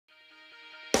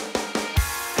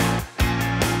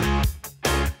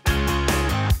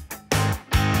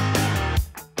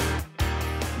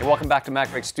Hey, welcome back to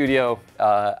MacBreak Studio.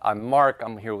 I'm Mark.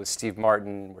 I'm here with Steve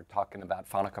Martin. We're talking about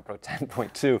Final Cut Pro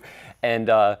 10.2.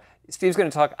 And Steve's going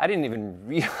to talk. I didn't even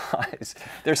realize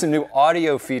there's some new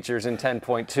audio features in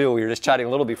 10.2. We were just chatting a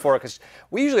little before because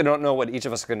we usually don't know what each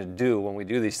of us are going to do when we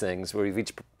do these things. We've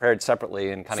each prepared separately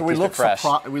and kind of keep it fresh.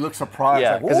 We look surprised.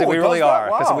 Yeah, because like, we really are.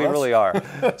 Because wow, we really are.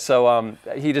 So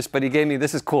but he gave me,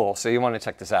 this is cool. So you want to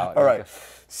check this out. All right.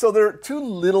 So there are two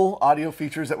little audio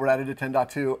features that were added to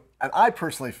 10.2, and I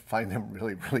personally find them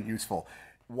really, really useful.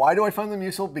 Why do I find them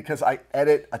useful? Because I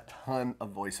edit a ton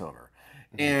of voiceover.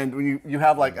 And when you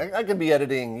have like, I can be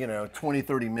editing, 20,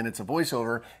 30 minutes of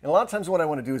voiceover. And a lot of times what I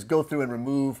want to do is go through and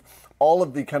remove all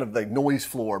of the kind of the noise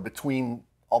floor between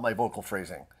all my vocal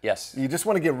phrasing. Yes. You just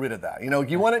want to get rid of that.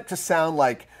 You want it to sound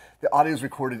like the audio is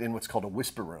recorded in what's called a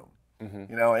whisper room.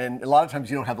 And a lot of times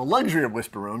you don't have the luxury of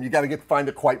whisper room. You got to find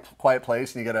a quiet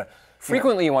place, and you got to.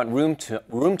 Frequently, you want room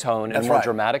tone in a more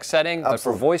dramatic setting,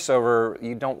 Absolutely. But for voiceover,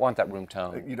 you don't want that room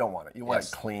tone. You don't want it. You want it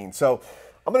clean. So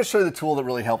I'm going to show you the tool that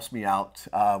really helps me out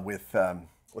with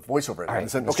voiceover. All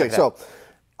right, Okay, so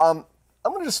I'm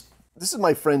going to just. This is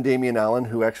my friend Damian Allen,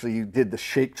 who actually did the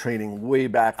shake training way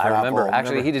back for remember. Apple.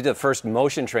 Actually, he did the first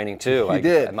motion training too. He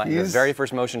did. The very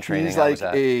first motion training. He's like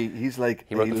a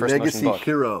legacy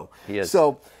hero. He is.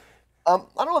 So I'm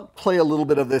going to play a little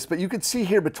bit of this, but you can see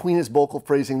here between his vocal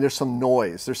phrasing, there's some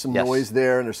noise. There's some noise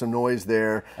there, and there's some noise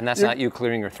there. And that's not you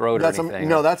clearing your throat or anything.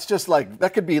 No, that's just like,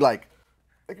 that could be like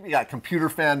computer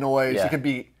fan noise. It could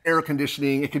be air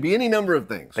conditioning. It could be any number of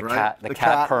things. The right?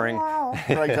 cat purring. Right,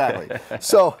 exactly.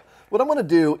 So what I'm going to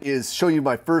do is show you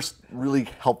my first really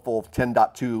helpful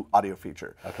 10.2 audio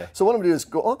feature. Okay. So what I'm going to do is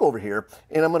I'll go over here,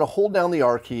 and I'm going to hold down the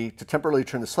R key to temporarily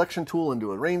turn the selection tool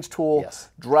into a range tool, Yes.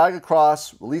 drag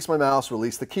across, release my mouse,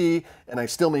 release the key, and I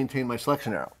still maintain my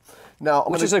selection arrow. Now,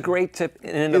 Which is a great tip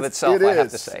in and of itself, I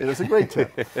have to say. It is a great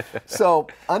tip. So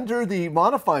under the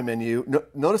Modify menu,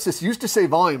 notice this used to say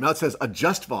volume, now it says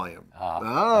Adjust Volume.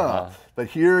 But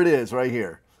here it is, right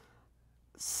here.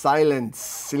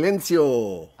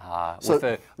 Silencio. With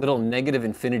a little negative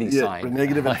infinity sign.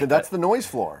 That's the noise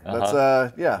floor. That's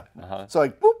So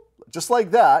like, boop, just like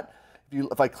that.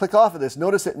 If I click off of this,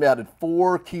 notice it added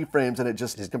 4 keyframes and it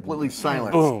just is completely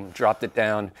silent. Boom, dropped it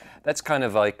down. That's kind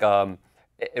of like,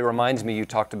 it reminds me, you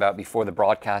talked about before the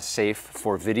broadcast safe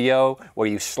for video, where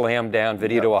you slam down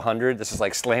video to 100. This is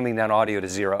like slamming down audio to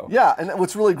 0. Yeah, and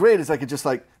what's really great is I could just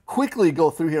like quickly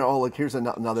go through here. Oh, look, here's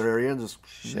another area, and just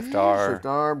Shift R,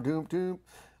 doom, doom.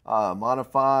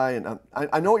 Modify, and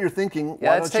I know what you're thinking.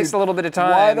 Yeah, it takes a little bit of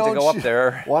time to go up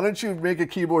there. Why don't you make a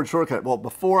keyboard shortcut? Well,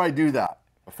 before I do that,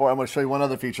 I'm going to show you one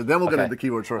other feature, then we'll get into the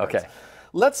keyboard shortcuts. Okay.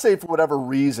 Let's say for whatever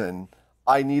reason,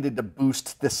 I needed to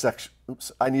boost this section.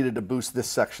 I needed to boost this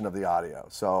section of the audio.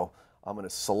 So I'm going to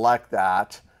select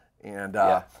that, and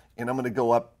I'm going to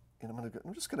go up, and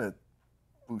I'm just going to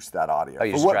boost that audio. Oh,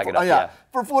 you just drag it up, yeah.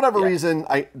 For whatever reason,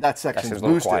 that section's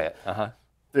boosted. A little quiet.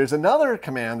 There's another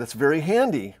command that's very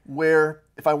handy where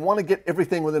if I want to get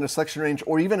everything within a selection range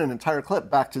or even an entire clip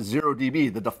back to 0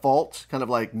 dB, the default kind of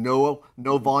like no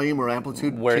volume or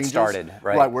amplitude where changes. It started,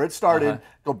 right? Right, where it started.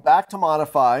 Go back to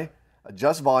Modify,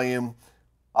 Adjust Volume,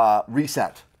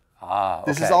 Reset.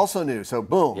 This is also new, so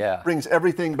boom, brings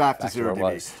everything back to 0 dB.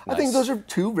 Nice. I think those are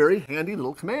 2 very handy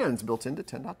little commands built into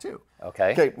 10.2.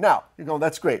 Okay. Okay, now, you're going,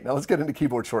 that's great. Now let's get into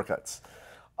keyboard shortcuts.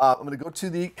 I'm going to go to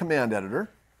the command editor.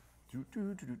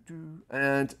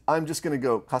 And I'm just going to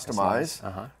go customize.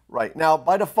 Right now,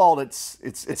 by default, it's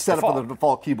set up with the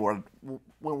default keyboard.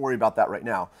 Won't worry about that right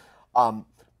now.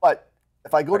 But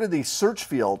if I go to the search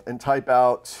field and type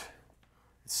out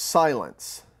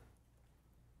silence,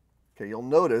 okay, you'll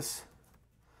notice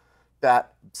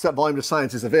that set volume to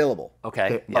silence is available.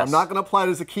 Okay. But I'm not going to apply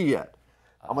it as a key yet.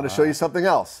 I'm going to show you something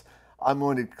else. I'm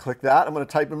going to click that. I'm going to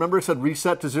type. Remember, it said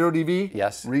reset to 0 dB.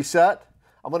 Yes. Reset.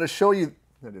 I'm going to show you.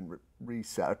 I didn't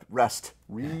reset.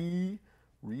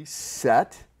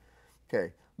 Reset.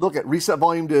 Okay. Look at reset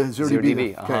volume to 0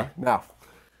 dB. Okay. Now.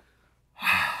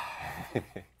 You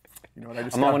know what I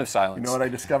discovered? A moment of silence. You know what I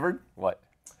discovered? What?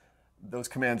 Those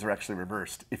commands are actually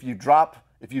reversed. If you drop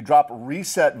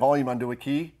reset volume onto a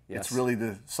key, it's really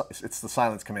the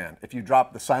silence command. If you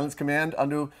drop the silence command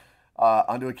onto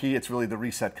a key, it's really the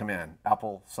reset command.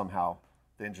 Apple somehow.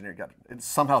 The engineer it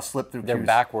somehow slipped through. They're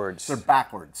backwards. They're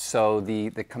backwards. So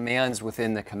the commands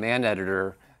within the command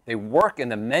editor, they work in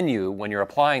the menu when you're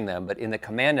applying them, but in the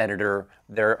command editor,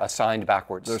 they're assigned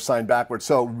backwards. They're assigned backwards.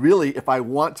 So really, if I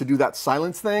want to do that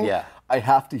silence thing, I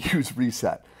have to use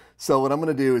reset. So what I'm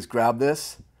going to do is grab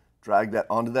this, drag that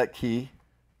onto that key,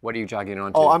 What are you dragging it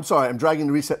onto? Oh, I'm sorry. I'm dragging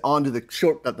the reset onto the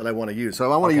shortcut that I want to use.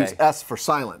 So I want to use S for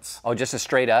silence. Oh, just a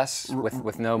straight S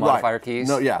with no modifier keys?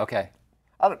 No, yeah. Okay.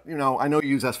 I know you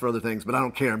use S for other things, but I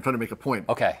don't care. I'm trying to make a point.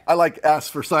 Okay. I like S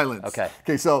for silence. Okay.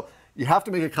 Okay, so you have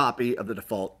to make a copy of the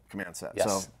default command set.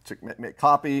 Yes. So to make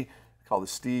copy, call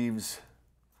this Steve's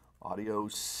audio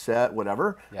set,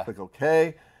 whatever. Yeah. Click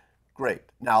OK. Great.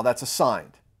 Now that's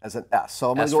assigned as an S. So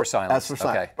I'm going to S go for silence. S for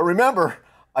silence. Okay. But remember,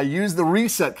 I use the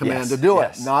reset command to do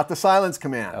it, not the silence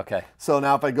command. Okay. So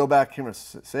now if I go back here, I'm going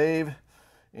to save,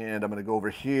 and I'm going to go over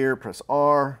here, press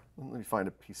R. Let me find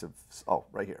a piece of,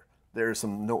 right here. There's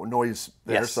some noise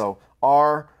there. Yes. So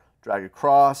R, drag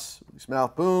across, release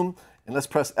mouth, boom, and let's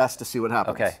press S to see what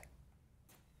happens. Okay.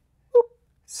 Boop.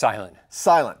 Silent.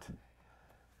 Silent.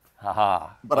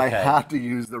 Haha. But I have to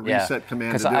use the reset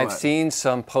command to do it. Because I've seen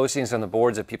some postings on the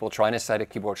boards of people trying to cite a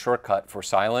keyboard shortcut for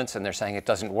silence, and they're saying it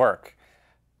doesn't work.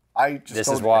 This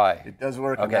is why. It does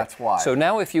work, and that's why. So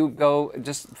now if you go to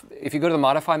the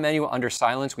modify menu under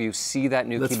silence, will you see that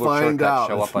new keyboard shortcut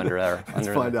show up under there? Let's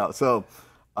find out. So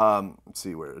let's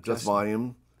see where. Adjust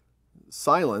volume.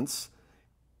 Silence.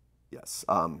 Yes.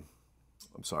 I'm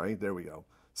sorry. There we go.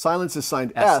 Silence is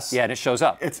signed S. Yeah, and it shows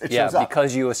up. It shows up.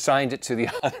 Because you assigned it to the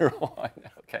other one.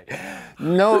 Okay.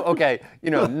 No, okay.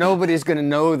 Nobody's going to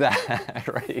know that,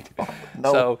 right?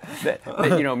 No.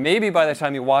 So, maybe by the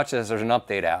time you watch this, there's an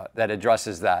update out that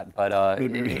addresses that. But,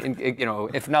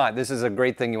 if not, this is a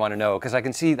great thing you want to know, because I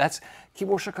can see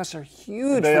keyboard shortcuts are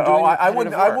huge. I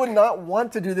would not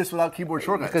want to do this without keyboard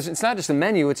shortcuts. Because it's not just a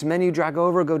menu, it's menu, drag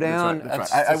over, go down.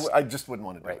 That's right. I just wouldn't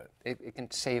want to do it. It can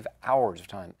save hours of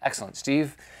time. Excellent.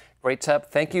 Steve, great tip.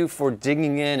 Thank you for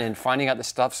digging in and finding out the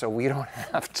stuff so we don't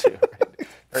have to. Right?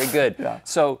 Very good. Yeah.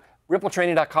 So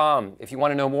rippletraining.com, if you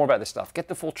want to know more about this stuff, get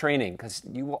the full training, because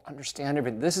you will understand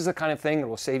everything. This is the kind of thing that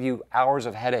will save you hours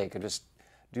of headache, and just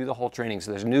do the whole training.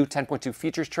 So there's new 10.2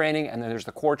 features training, and then there's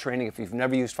the core training. If you've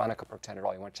never used Final Cut Pro 10 at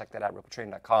all, you want to check that out,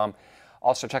 rippletraining.com.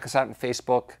 Also, check us out on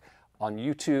Facebook, on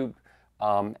YouTube,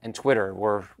 and Twitter.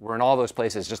 We're in all those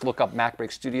places. Just look up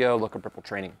MacBreak Studio, look up Ripple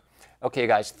Training. Okay,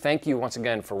 guys, thank you once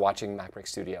again for watching MacBreak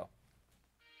Studio.